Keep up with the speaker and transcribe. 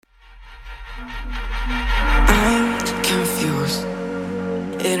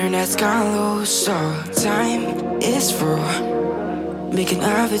Internet's gone low, so time is through. Making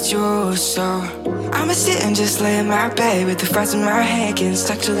of it yours, so I'ma sit and just lay in my bed with the thoughts in my head, getting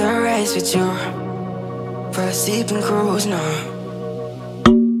stuck to the race with you. For a sleeping cruise, no.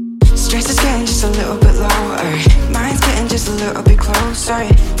 Stress is getting just a little bit lower. Mind's getting just a little bit closer.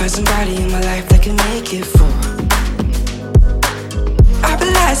 Find somebody in my life that can make it through. I'll be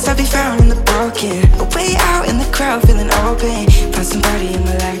lost, I'll be found in the broken. Way out in the crowd, feeling open. Find somebody in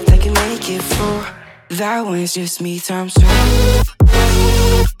my life that can make it through. That one's just me times two.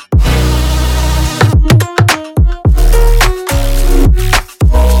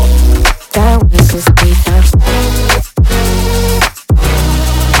 That one's just me times two.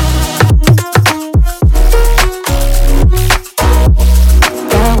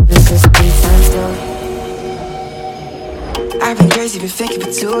 I've been crazy, been thinking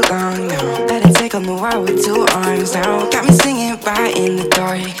for too long now. Let it take on the world with two arms now. Got me singing right in the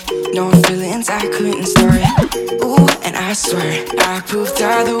dark. No feelings I couldn't store. Ooh, and I swear I proved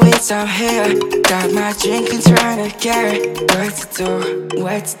all the ways I'm here. Got my drink and trying to get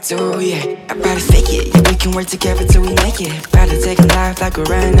what to do, yeah. I better fake it, yeah, we can work together till we make it. Better take a life like we're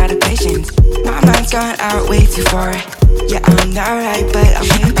running out of patience. My mind's gone out way too far. Yeah, I'm not right, but I'm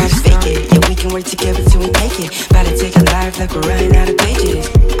here. Better fake it, yeah, we can work together till we make it. Better take a life like we're running out of pages.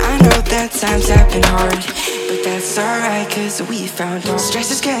 I know that times have been hard, but that's alright, cause we found hope.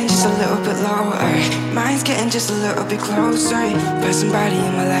 Stress is getting just a little bit lower. Mind's getting just a little bit closer. Find somebody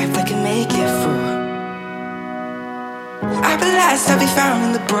in my life that can make it through. I'll be lost, I'll be found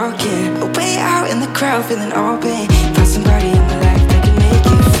in the broken. Way out in the crowd, feeling open. Find somebody in my life that can make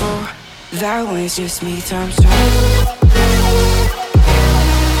it through. That one's just me times two.